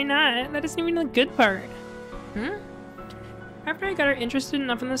 Sure, why not? That isn't even the good part. After I got her interested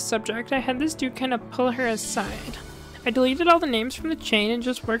enough in this subject, I had this dude kind of pull her aside. I deleted all the names from the chain and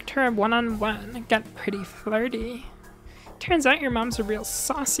just worked her one-on-one. It got pretty flirty. Turns out your mom's a real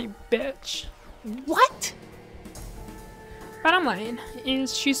saucy bitch. What? Bottom line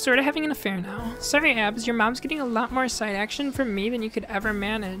is she's sort of having an affair now. Sorry, Abs, your mom's getting a lot more side action from me than you could ever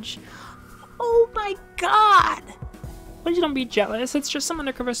manage. Oh my god! Please don't be jealous. It's just some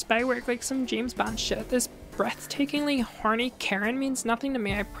undercover spy work like some James Bond shit. This breathtakingly horny Karen means nothing to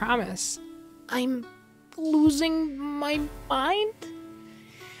me, I promise. I'm losing my mind?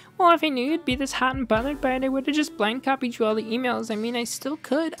 Well, if I knew you'd be this hot and bothered by it, I would have just blank copied you all the emails. I mean, I still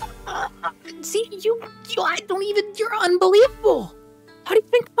could. See, you're unbelievable. How do you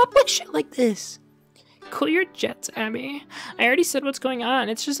think up with shit like this? Cool your jets, Abby. I already said what's going on.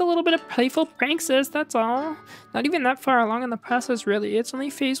 It's just a little bit of playful Pranxis, that's all. Not even that far along in the process, really. It's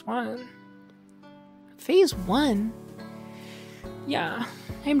only phase 1. Phase 1? Yeah,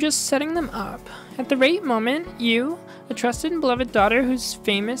 I'm just setting them up. At the right moment, you, a trusted and beloved daughter who's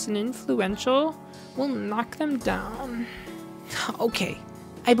famous and influential, will knock them down. Okay,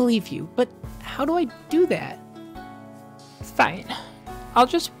 I believe you, but how do I do that? Fine. I'll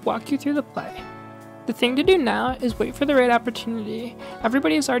just walk you through the play. The thing to do now is wait for the right opportunity.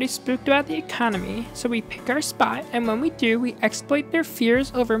 Everybody is already spooked about the economy, so we pick our spot, and when we do, we exploit their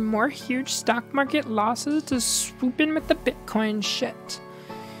fears over more huge stock market losses to swoop in with the Bitcoin shit.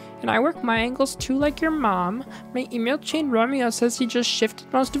 And I work my angles too, like your mom. My email chain Romeo says he just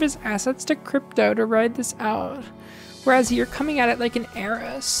shifted most of his assets to crypto to ride this out. Whereas you're coming at it like an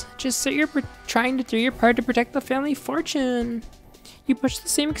heiress. Just so you're trying to do your part to protect the family fortune. You push the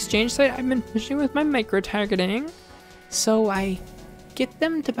same exchange site I've been pushing with my micro-targeting. So I get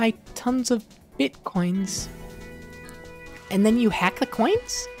them to buy tons of Bitcoins. And then you hack the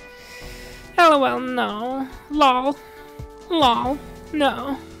coins? LOL, no. Lol. Lol,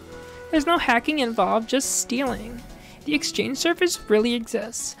 no. There's no hacking involved, just stealing. The exchange service really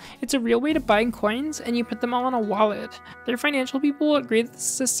exists. It's a real way to buy coins, and you put them all in a wallet. Their financial people will agree that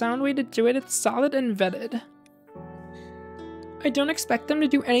this is a sound way to do it. It's solid and vetted. I don't expect them to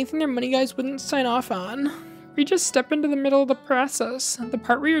do anything their money guys wouldn't sign off on. We just step into the middle of the process, the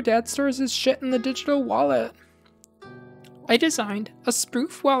part where your dad stores his shit in the digital wallet. I designed a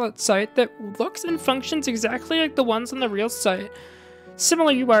spoof wallet site that looks and functions exactly like the ones on the real site.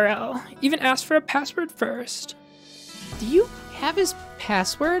 Similar URL, even asked for a password first. Do you have his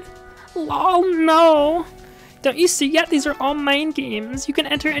password? Lol, no! Don't you see yet? These are all mind games. You can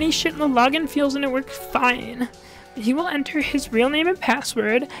enter any shit in the login fields and it works fine. But he will enter his real name and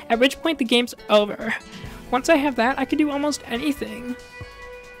password, at which point the game's over. Once I have that, I can do almost anything.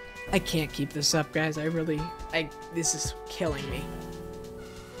 I can't keep this up, guys. This is killing me.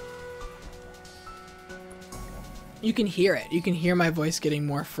 You can hear it. You can hear my voice getting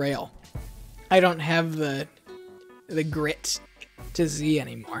more frail. I don't have the grit to Z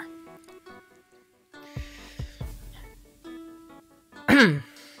anymore.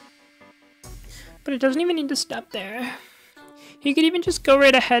 But it doesn't even need to stop there. He could even just go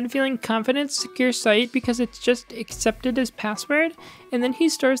right ahead feeling confident, secure site because it's just accepted as password, and then he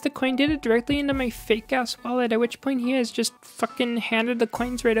stores the coin data directly into my fake ass wallet, at which point he has just fucking handed the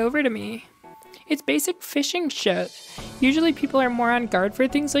coins right over to me. It's basic phishing shit. Usually people are more on guard for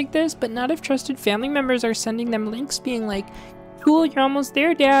things like this, but not if trusted family members are sending them links being like, cool, you're almost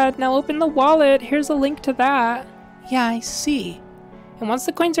there, Dad, now open the wallet, here's a link to that. Yeah, I see. And once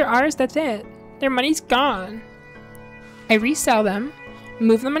the coins are ours, that's it. Their money's gone. I resell them,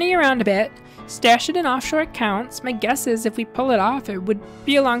 move the money around a bit, stash it in offshore accounts. My guess is if we pull it off, it would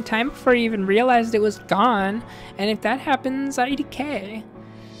be a long time before you even realized it was gone, and if that happens, IDK.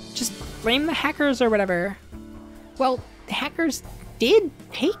 Just blame the hackers or whatever. Well, the hackers did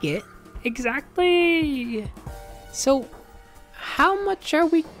take it. Exactly. So, how much are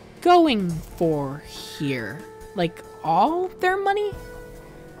we going for here? Like, all their money?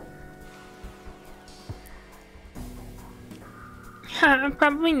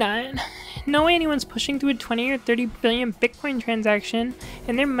 Probably not. No way anyone's pushing through a 20 or 30 billion Bitcoin transaction,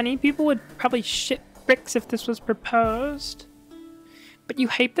 and their money people would probably shit bricks if this was proposed. But you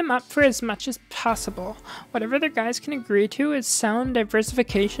hype them up for as much as possible. Whatever their guys can agree to is sound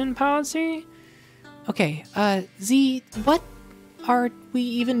diversification policy. Okay, Z, what are we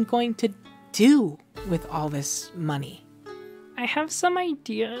even going to do with all this money? I have some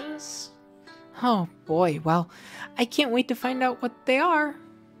ideas. Oh boy, well, I can't wait to find out what they are.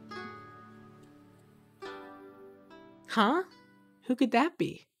 Huh? Who could that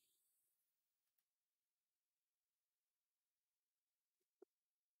be?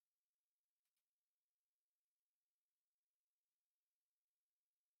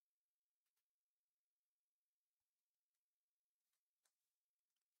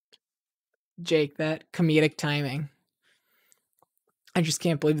 Jake, that comedic timing. I just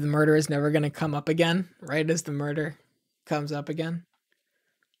can't believe the murder is never going to come up again, right as the murder comes up again.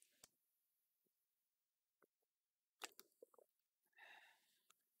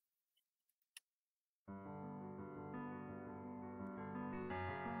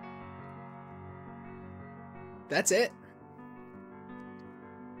 That's it.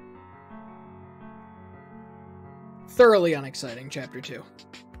 Thoroughly unexciting, Chapter 2.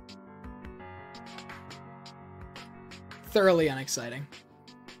 Thoroughly unexciting.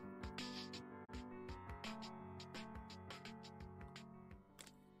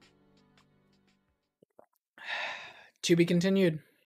 To be continued.